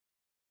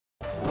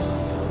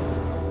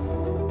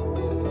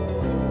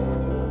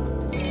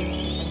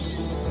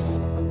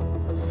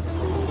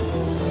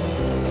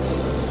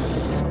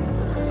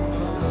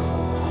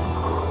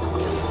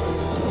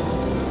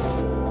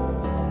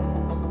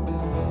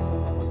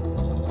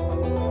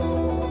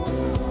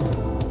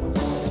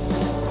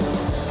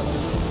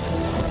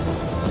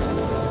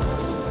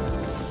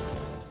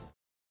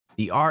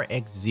The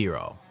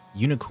RX-0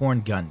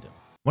 Unicorn Gundam,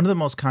 one of the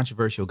most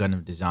controversial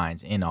Gundam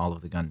designs in all of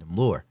the Gundam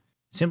lore,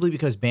 simply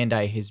because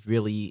Bandai has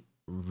really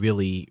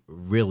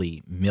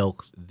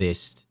milked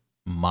this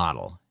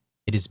model.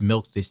 It has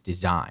milked this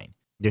design.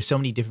 There's so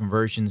many different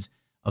versions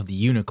of the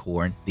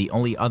Unicorn. The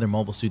only other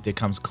mobile suit that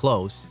comes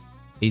close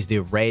is the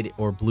red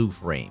or blue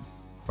frame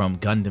from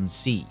Gundam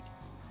Seed.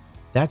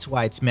 That's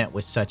why it's met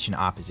with such an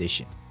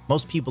opposition.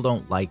 Most people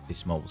don't like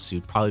this mobile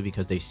suit, probably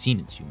because they've seen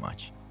it too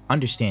much.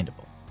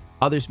 Understandable.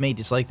 Others may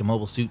dislike the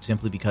mobile suit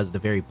simply because of the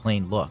very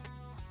plain look.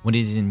 When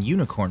it is in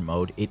unicorn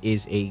mode, it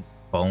is a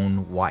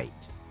bone white.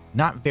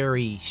 Not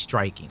very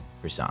striking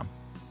for some.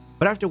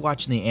 But after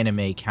watching the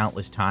anime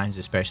countless times,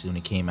 especially when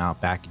it came out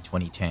back in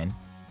 2010,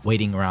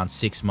 waiting around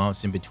 6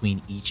 months in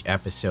between each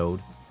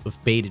episode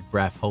with bated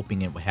breath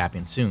hoping it would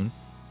happen soon,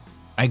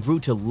 I grew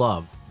to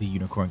love the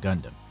Unicorn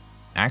Gundam.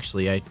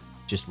 Actually, I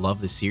just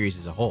love the series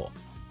as a whole.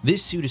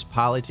 This suit is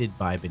piloted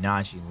by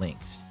Mah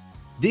Links.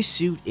 This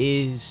suit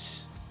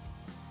is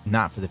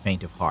not for the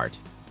faint of heart.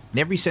 In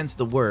every sense of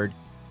the word,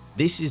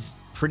 this is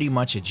pretty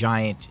much a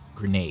giant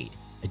grenade,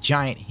 a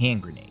giant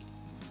hand grenade.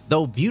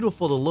 Though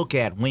beautiful to look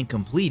at when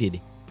completed,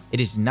 it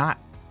is not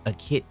a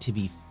kit to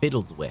be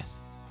fiddled with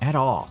at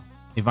all,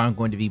 if I'm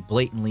going to be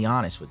blatantly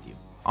honest with you.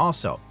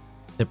 Also,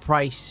 the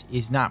price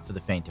is not for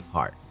the faint of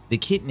heart. The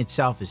kit in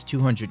itself is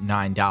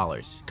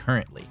 $209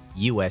 currently,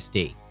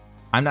 USD.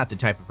 I'm not the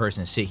type of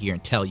person to sit here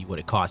and tell you what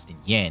it cost in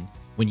yen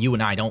when you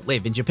and I don't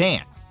live in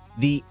Japan.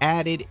 The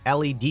added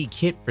LED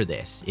kit for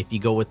this, if you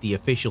go with the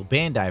official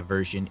Bandai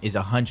version, is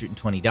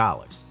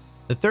 $120.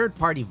 The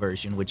third-party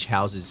version, which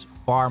houses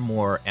far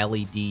more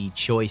LED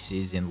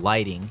choices and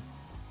lighting,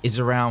 is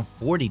around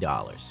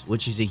 $40,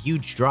 which is a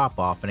huge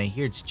drop-off, and I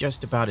hear it's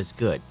just about as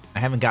good. I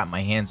haven't got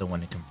my hands on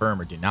one to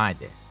confirm or deny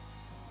this,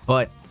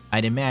 but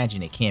I'd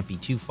imagine it can't be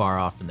too far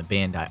off from the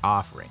Bandai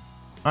offering.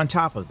 On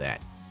top of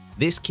that,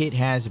 this kit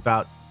has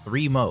about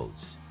 3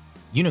 modes: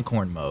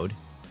 Unicorn mode,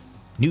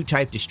 New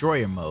Type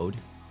Destroyer mode,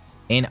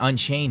 and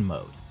Unchained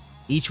mode.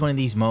 Each one of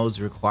these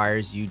modes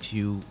requires you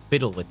to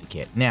fiddle with the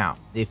kit. Now,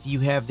 if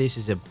you have this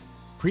as a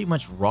pretty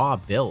much raw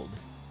build,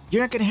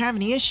 you're not going to have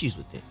any issues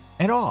with it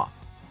at all.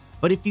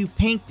 But if you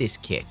paint this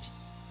kit,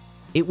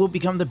 it will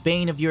become the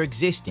bane of your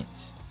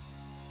existence,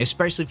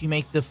 especially if you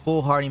make the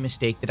foolhardy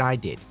mistake that I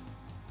did.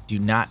 Do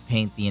not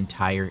paint the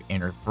entire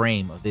inner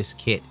frame of this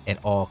kit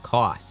at all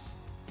costs.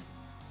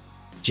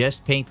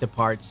 Just paint the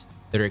parts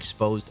that are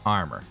exposed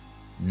armor,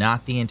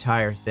 not the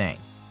entire thing.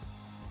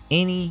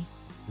 Any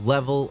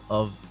level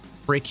of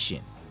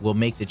friction will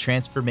make the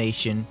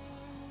transformation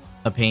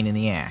a pain in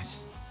the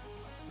ass,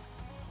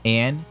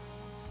 and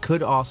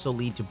could also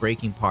lead to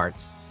breaking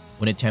parts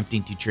when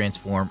attempting to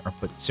transform or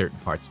put certain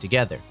parts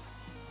together.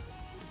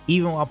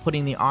 Even while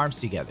putting the arms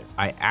together,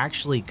 I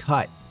actually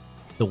cut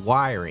the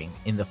wiring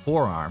in the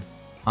forearm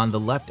on the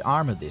left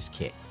arm of this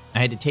kit. I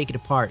had to take it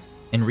apart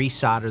and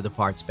resolder the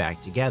parts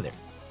back together.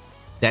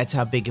 That's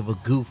how big of a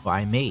goof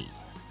I made.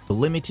 The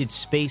limited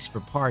space for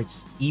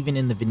parts, even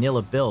in the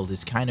vanilla build,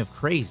 is kind of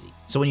crazy.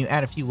 So when you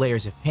add a few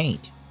layers of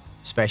paint,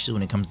 especially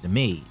when it comes to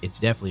me, it's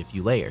definitely a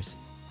few layers,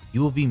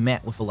 you will be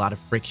met with a lot of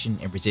friction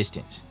and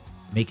resistance,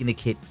 making the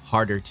kit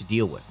harder to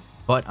deal with.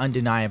 But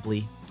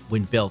undeniably,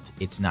 when built,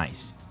 it's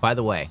nice. By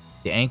the way,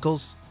 the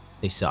ankles,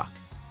 they suck.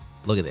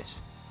 Look at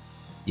this.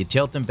 You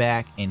tilt him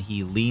back and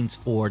he leans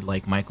forward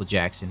like Michael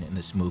Jackson in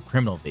the Smooth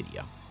Criminal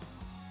video.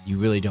 You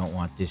really don't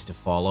want this to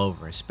fall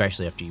over,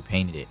 especially after you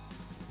painted it.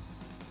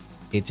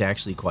 It's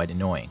actually quite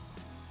annoying.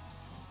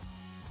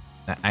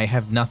 I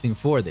have nothing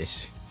for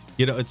this.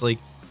 You know, it's like,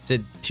 it's a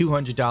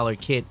 $200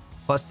 kit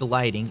plus the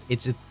lighting.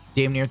 It's a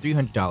damn near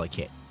 $300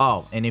 kit.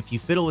 Oh, and if you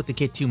fiddle with the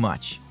kit too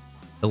much,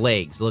 the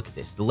legs, look at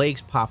this. The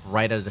legs pop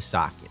right out of the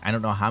socket. I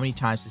don't know how many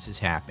times this has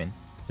happened,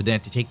 but then I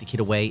have to take the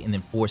kit away and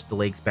then force the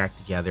legs back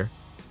together.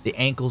 The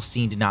ankles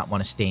seem to not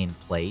want to stay in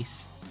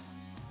place.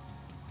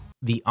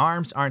 The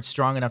arms aren't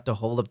strong enough to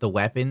hold up the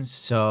weapons,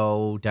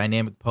 so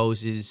dynamic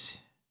poses,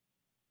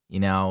 you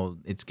know,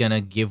 it's going to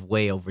give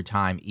way over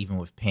time, even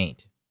with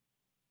paint.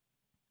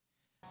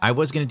 I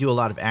was going to do a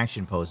lot of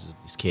action poses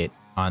with this kit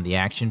on the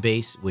action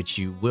base, which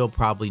you will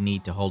probably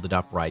need to hold it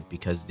upright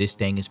because this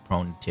thing is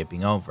prone to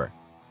tipping over.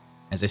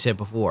 As I said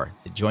before,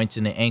 the joints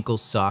in the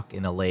ankles suck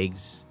and the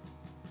legs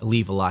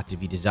leave a lot to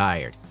be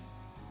desired.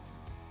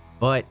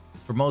 But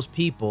for most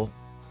people,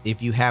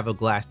 if you have a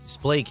glass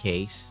display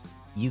case,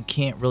 you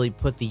can't really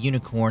put the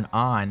Unicorn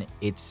on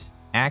its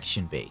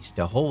action base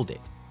to hold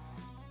it.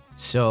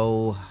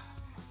 So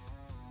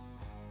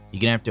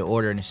you're gonna have to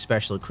order in a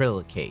special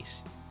acrylic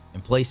case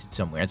and place it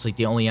somewhere. It's like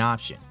the only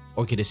option.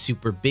 Or get a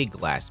super big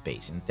glass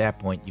base, and at that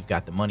point you've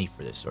got the money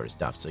for this sort of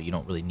stuff, so you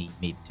don't really need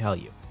me to tell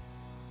you.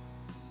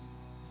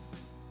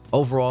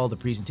 Overall, the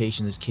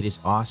presentation of this kit is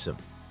awesome.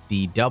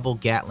 The double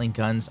Gatling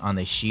guns on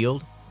the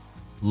shield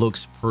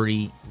looks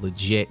pretty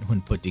legit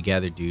when put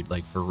together, dude,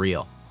 like for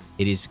real.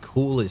 It is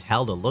cool as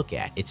hell to look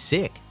at. It's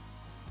sick.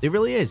 It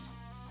really is.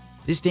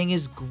 This thing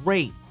is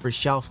great for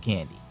shelf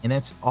candy, and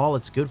that's all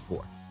it's good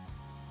for.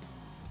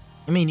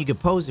 I mean, you could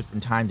pose it from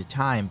time to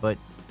time, but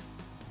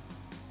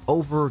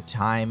over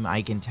time,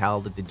 I can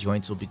tell that the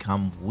joints will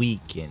become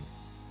weak and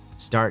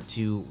start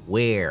to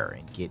wear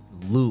and get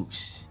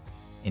loose.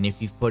 And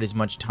if you've put as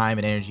much time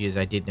and energy as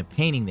I did into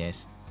painting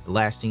this, the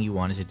last thing you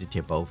want is it to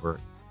tip over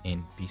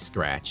and be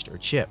scratched or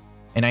chipped.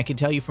 And I can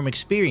tell you from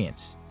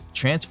experience,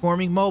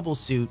 transforming mobile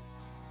suit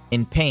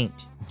and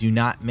paint do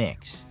not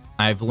mix.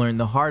 I've learned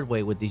the hard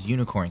way with this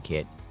unicorn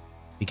kit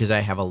because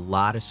I have a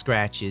lot of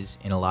scratches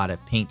and a lot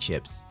of paint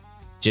chips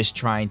just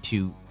trying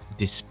to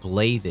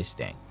display this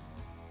thing.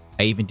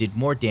 I even did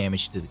more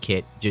damage to the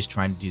kit just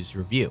trying to do this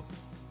review.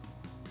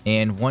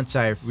 And once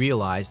I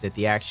realized that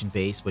the action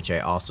base, which I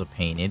also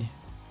painted,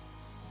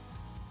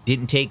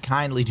 didn't take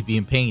kindly to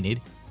being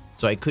painted,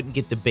 so I couldn't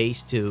get the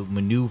base to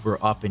maneuver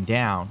up and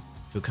down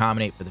to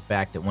accommodate for the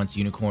fact that once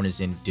Unicorn is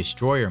in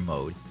destroyer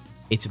mode,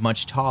 it's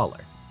much taller.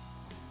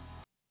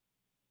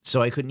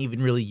 So I couldn't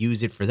even really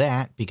use it for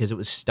that because it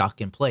was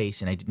stuck in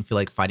place and I didn't feel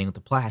like fighting with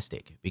the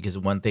plastic. Because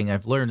one thing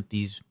I've learned with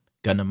these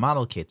Gundam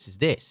model kits is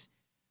this: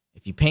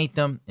 if you paint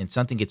them and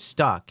something gets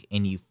stuck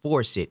and you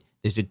force it,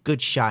 there's a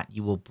good shot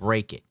you will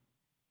break it.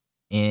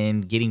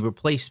 And getting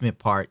replacement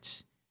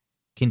parts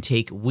can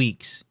take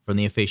weeks from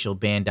the official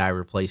Bandai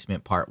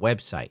replacement part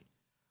website.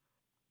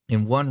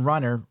 And one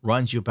runner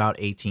runs you about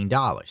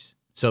 $18.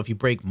 So if you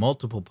break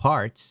multiple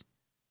parts,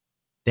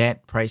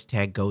 that price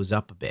tag goes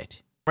up a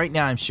bit. Right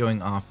now I'm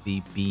showing off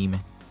the Beam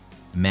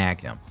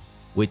Magnum,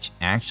 which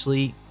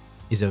actually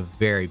is a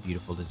very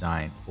beautiful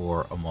design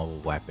for a mobile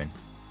weapon.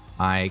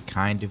 I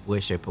kind of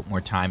wish I put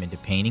more time into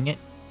painting it,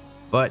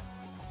 but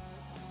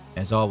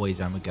as always,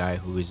 I'm a guy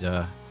who is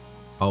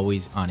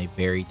always on a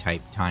very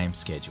tight time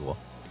schedule.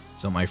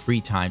 So my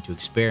free time to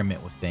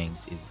experiment with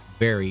things is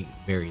very,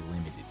 very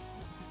limited.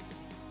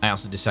 I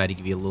also decided to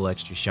give you a little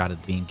extra shot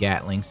of the Beam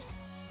Gatlings.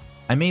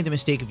 I made the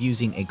mistake of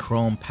using a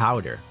chrome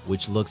powder,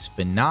 which looks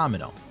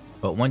phenomenal.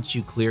 But once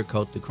you clear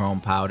coat the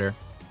chrome powder,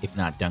 if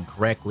not done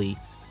correctly,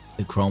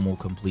 the chrome will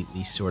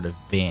completely sort of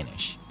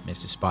vanish.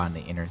 Missed a spot in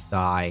the inner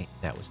thigh.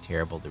 That was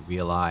terrible to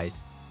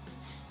realize.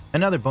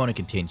 Another bone of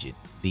contingent,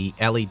 the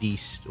LED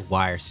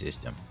wire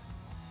system.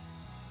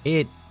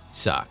 It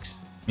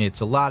sucks. It's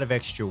a lot of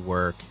extra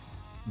work.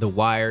 The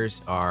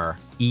wires are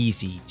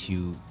easy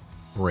to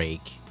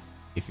break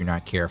if you're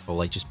not careful,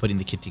 like just putting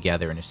the kit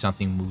together, and if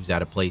something moves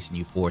out of place and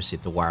you force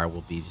it, the wire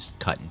will be just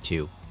cut in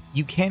two.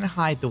 You can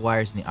hide the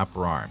wires in the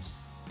upper arms,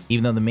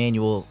 even though the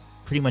manual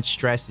pretty much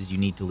stresses you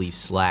need to leave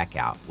slack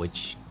out,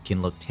 which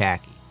can look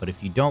tacky. But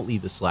if you don't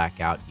leave the slack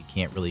out, you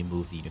can't really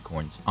move the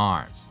unicorn's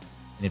arms.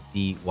 And if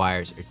the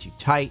wires are too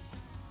tight,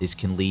 this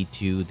can lead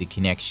to the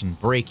connection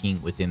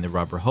breaking within the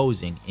rubber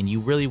hosing, and you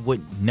really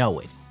wouldn't know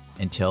it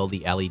until the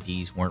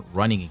LEDs weren't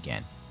running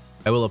again.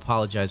 I will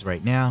apologize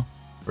right now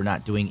for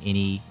not doing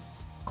any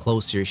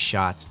closer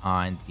shots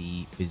on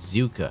the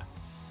bazooka,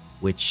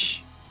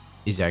 which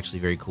is actually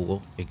very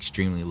cool,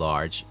 extremely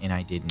large, and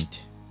I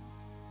didn't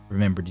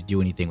remember to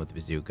do anything with the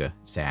bazooka,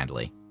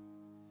 sadly.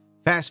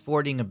 Fast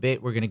forwarding a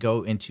bit, we're going to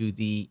go into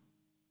the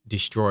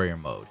destroyer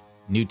mode,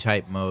 new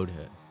type mode,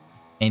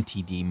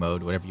 NTD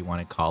mode, whatever you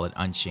want to call it,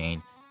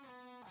 Unchained.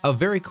 A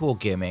very cool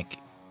gimmick.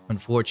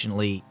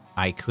 Unfortunately,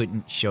 I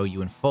couldn't show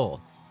you in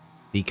full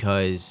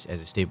because, as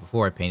I stated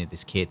before, I painted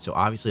this kit, so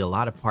obviously a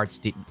lot of parts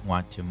didn't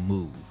want to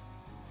move.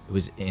 It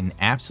was an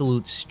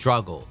absolute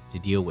struggle to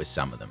deal with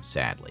some of them,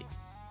 sadly,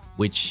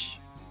 which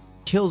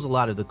kills a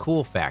lot of the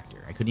cool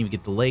factor. I couldn't even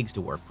get the legs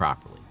to work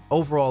properly.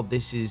 Overall,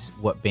 this is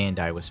what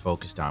Bandai was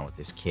focused on with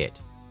this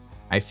kit.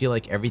 I feel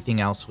like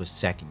everything else was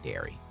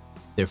secondary.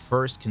 Their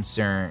first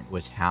concern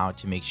was how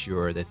to make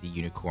sure that the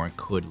unicorn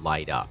could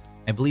light up.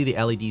 I believe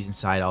the LEDs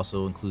inside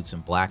also include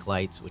some black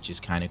lights, which is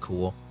kind of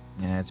cool.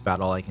 And that's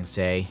about all I can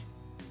say.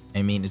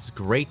 I mean, it's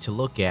great to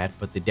look at,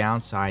 but the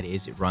downside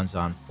is it runs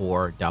on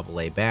 4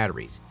 AA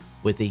batteries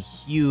with a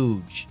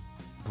huge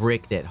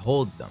brick that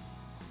holds them.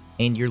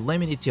 And you're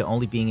limited to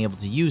only being able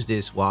to use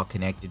this while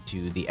connected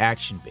to the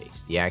action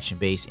base. The action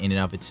base in and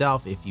of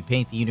itself, if you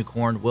paint the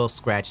unicorn, will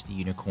scratch the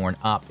unicorn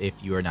up if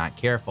you are not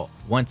careful.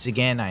 Once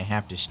again, I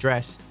have to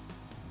stress,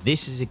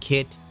 this is a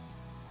kit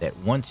that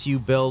once you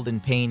build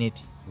and paint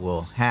it,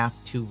 will have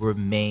to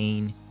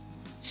remain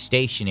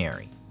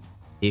stationary.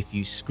 If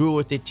you screw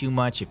with it too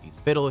much, if you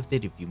fiddle with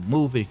it, if you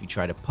move it, if you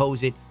try to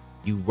pose it,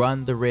 you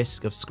run the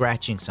risk of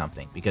scratching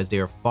something because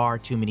there are far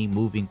too many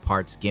moving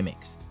parts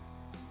gimmicks.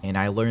 And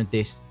I learned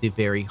this the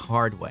very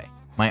hard way.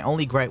 My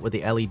only gripe with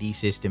the LED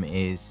system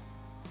is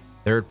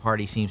third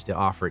party seems to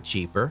offer it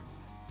cheaper.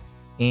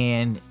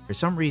 And for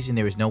some reason,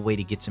 there was no way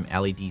to get some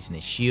LEDs in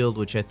the shield,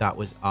 which I thought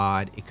was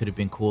odd. It could have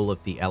been cool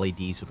if the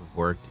LEDs would have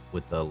worked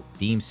with the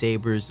beam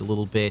sabers a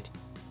little bit.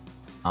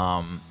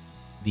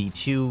 The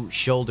 2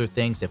 shoulder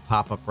things that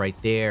pop up right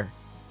there,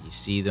 you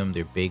see them,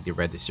 they're big, they're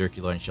red, they're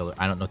circular and shoulder.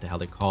 I don't know what the hell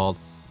they're called.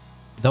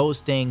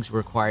 Those things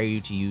require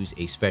you to use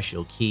a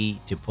special key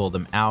to pull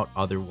them out.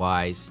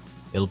 Otherwise,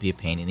 it'll be a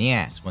pain in the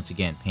ass. Once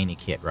again, painted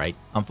kit, right?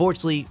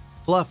 Unfortunately,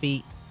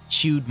 Fluffy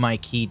chewed my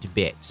key to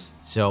bits.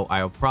 So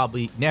I'll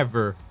probably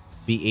never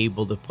be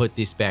able to put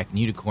this back in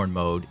unicorn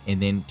mode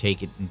and then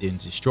take it into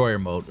destroyer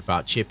mode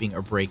without chipping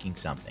or breaking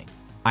something.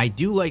 I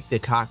do like the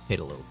cockpit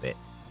a little bit.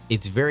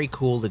 It's very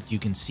cool that you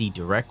can see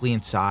directly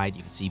inside.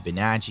 You can see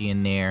Benaji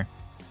in there.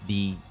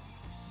 The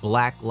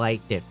black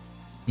light that,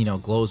 you know,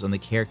 glows on the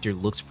character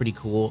looks pretty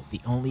cool.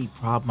 The only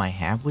problem I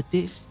have with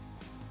this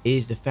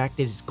is the fact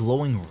that it's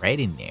glowing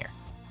red in there.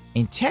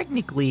 And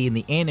technically in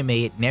the anime,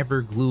 it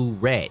never glowed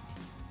red.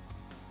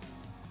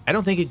 I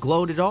don't think it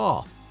glowed at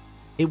all.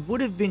 It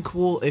would have been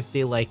cool if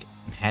they like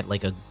had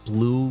like a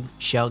blue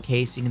shell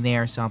casing in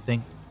there or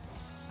something.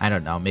 I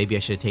don't know. Maybe I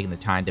should have taken the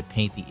time to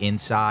paint the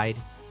inside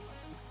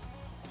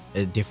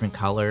a different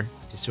color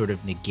to sort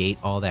of negate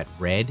all that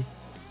red.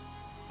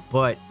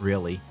 But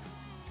really,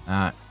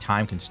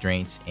 time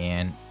constraints,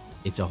 and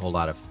it's a whole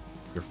lot of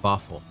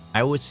kerfuffle.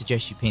 I would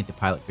suggest you paint the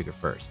pilot figure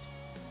first.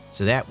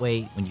 So that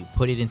way, when you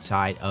put it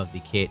inside of the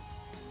kit,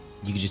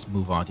 you can just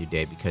move on with your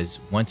day, because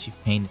once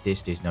you've painted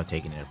this, there's no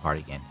taking it apart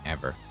again,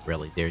 ever.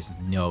 Really, there's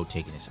no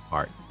taking this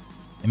apart.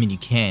 I mean, you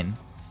can,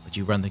 but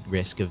you run the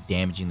risk of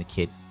damaging the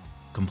kit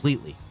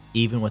completely.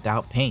 Even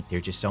without paint, there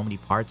are just so many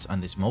parts on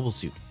this mobile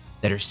suit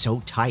that are so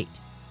tight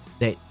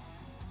that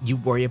you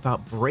worry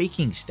about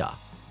breaking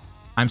stuff.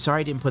 I'm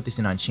sorry I didn't put this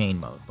in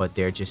Unchained mode, but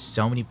there are just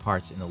so many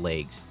parts in the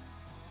legs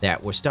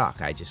that were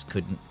stuck. I just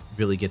couldn't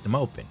really get them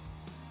open.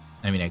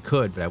 I mean, I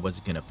could, but I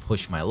wasn't going to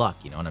push my luck,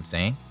 you know what I'm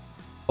saying?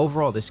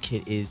 Overall, this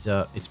kit is,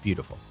 it's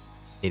beautiful.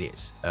 It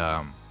is.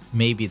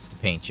 Maybe it's the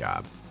paint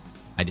job.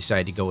 I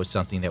decided to go with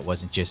something that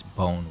wasn't just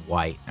bone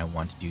white. I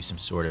wanted to do some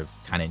sort of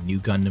kind of new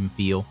Gundam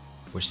feel,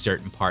 where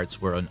certain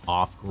parts were an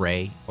off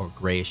gray or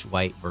grayish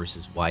white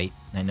versus white.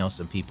 And I know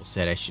some people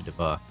said I should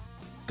have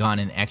gone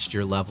an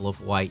extra level of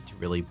white to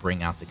really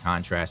bring out the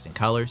contrast in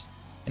colors.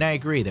 And I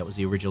agree, that was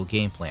the original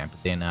game plan,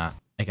 but then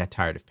I got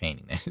tired of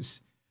painting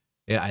this.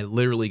 I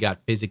literally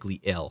got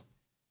physically ill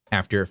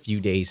after a few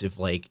days of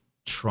like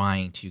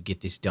trying to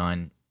get this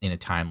done in a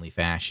timely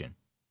fashion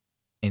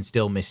and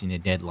still missing the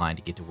deadline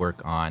to get to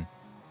work on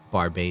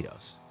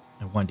Barbados.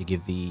 I wanted to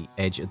give the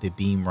edge of the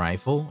beam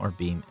rifle, or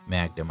beam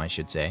magnum I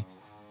should say,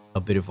 a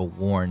bit of a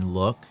worn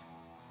look,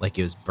 like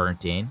it was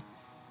burnt in.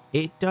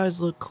 It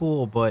does look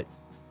cool, but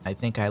I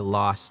think I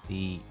lost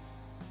the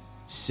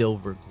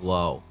silver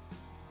glow,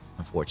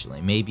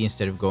 unfortunately. Maybe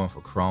instead of going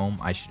for chrome,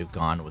 I should have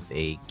gone with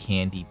a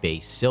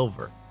candy-based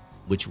silver,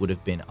 which would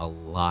have been a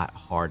lot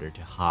harder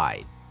to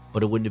hide,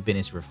 but it wouldn't have been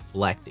as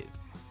reflective.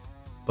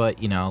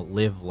 But, you know,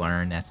 live,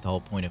 learn. That's the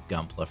whole point of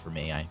Gunpla for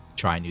me. I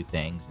try new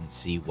things and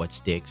see what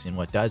sticks and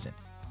what doesn't.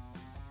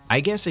 I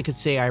guess I could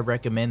say I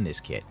recommend this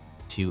kit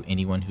to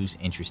anyone who's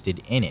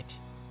interested in it.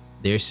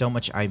 There's so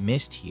much I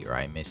missed here.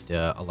 I missed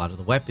a lot of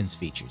the weapons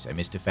features. I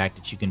missed the fact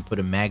that you can put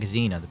a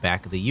magazine on the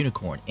back of the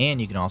unicorn, and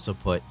you can also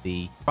put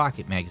the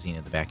rocket magazine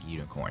on the back of the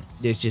unicorn.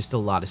 There's just a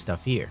lot of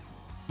stuff here.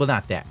 Well,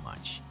 not that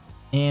much.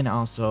 And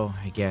also,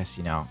 I guess,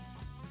 you know,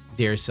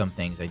 there's some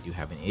things I do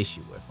have an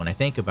issue with. When I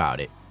think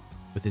about it,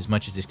 with as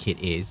much as this kit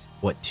is,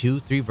 what,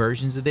 2-3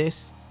 versions of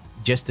this?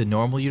 Just the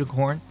normal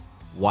unicorn,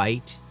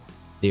 white.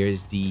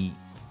 There's the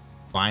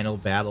final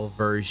battle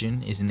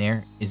version, isn't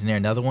there? Isn't there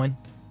another one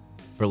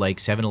for like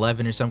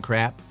 7-Eleven or some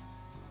crap?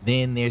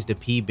 Then there's the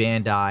P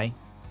Bandai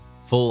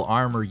full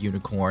armor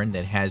unicorn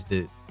that has the,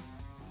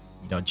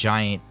 you know,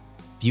 giant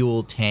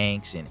fuel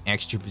tanks and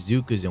extra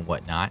bazookas and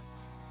whatnot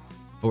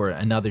for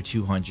another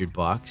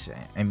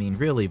 $200. I mean,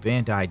 really,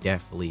 Bandai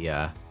definitely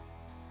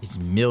is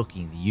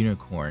milking the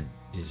unicorn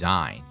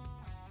design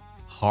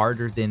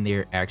harder than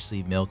they're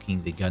actually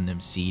milking the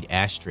Gundam Seed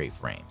ashtray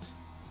frames,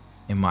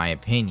 in my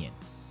opinion.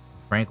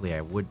 Frankly,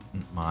 I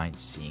wouldn't mind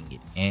seeing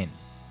it end.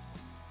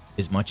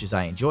 As much as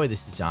I enjoy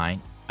this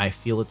design, I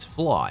feel it's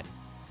flawed.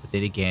 But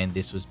then again,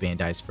 this was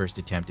Bandai's first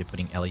attempt at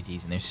putting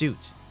LEDs in their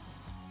suits.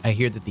 I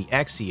hear that the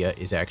Exia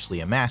is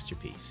actually a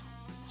masterpiece,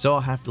 so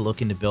I'll have to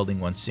look into building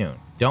one soon.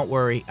 Don't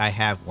worry, I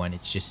have one.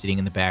 It's just sitting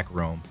in the back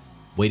room,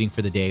 waiting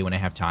for the day when I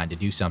have time to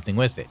do something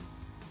with it.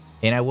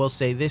 And I will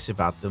say this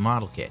about the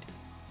model kit.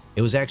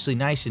 It was actually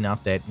nice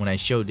enough that when I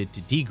showed it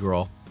to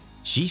D-Girl,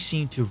 she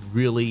seemed to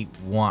really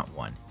want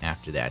one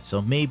after that,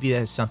 so maybe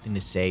that's something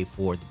to say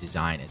for the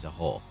design as a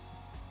whole.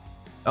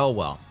 Oh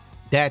well,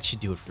 that should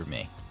do it for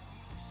me.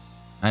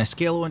 On a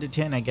scale of 1 to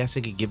 10, I guess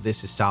I could give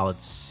this a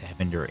solid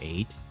 7 or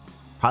 8.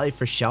 Probably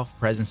for shelf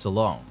presence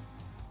alone.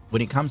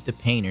 When it comes to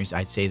painters,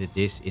 I'd say that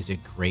this is a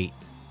great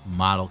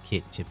model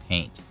kit to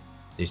paint.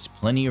 There's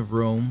plenty of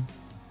room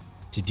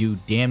to do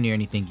damn near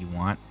anything you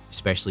want,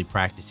 especially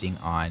practicing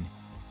on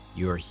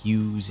your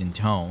hues and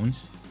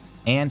tones.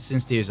 And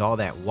since there's all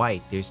that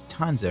white, there's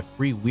tons of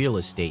free wheel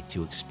estate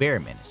to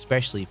experiment,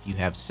 especially if you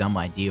have some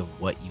idea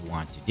of what you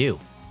want to do.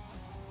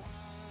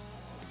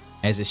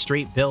 As a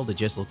straight build, it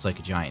just looks like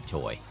a giant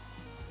toy.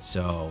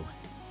 So,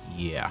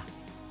 yeah.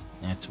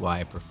 That's why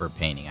I prefer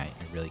painting. I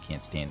really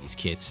can't stand these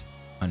kits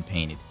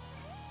unpainted.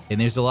 And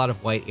there's a lot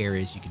of white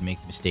areas you can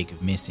make the mistake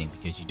of missing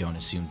because you don't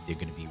assume they're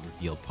going to be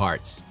revealed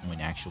parts, when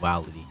in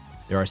actuality,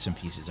 there are some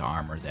pieces of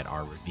armor that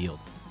are revealed.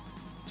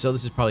 So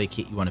this is probably a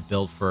kit you want to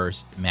build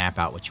first, map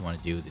out what you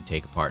want to do, then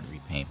take apart and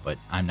repaint, but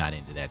I'm not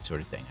into that sort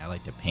of thing. I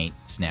like to paint,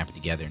 snap it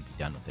together, and be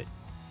done with it.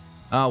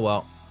 Oh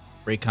well,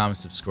 rate, comment,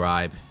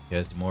 subscribe,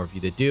 because the more of you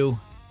that do,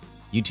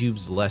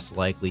 YouTube's less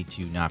likely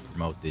to not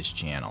promote this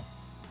channel.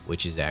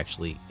 which is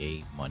actually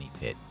a money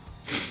pit.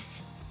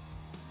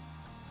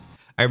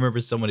 I remember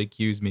someone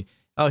accused me,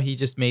 oh, he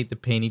just made the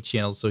painting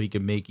channel so he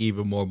could make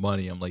even more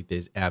money. I'm like,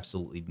 there's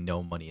absolutely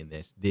no money in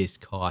this. This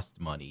costs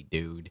money,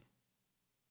 dude.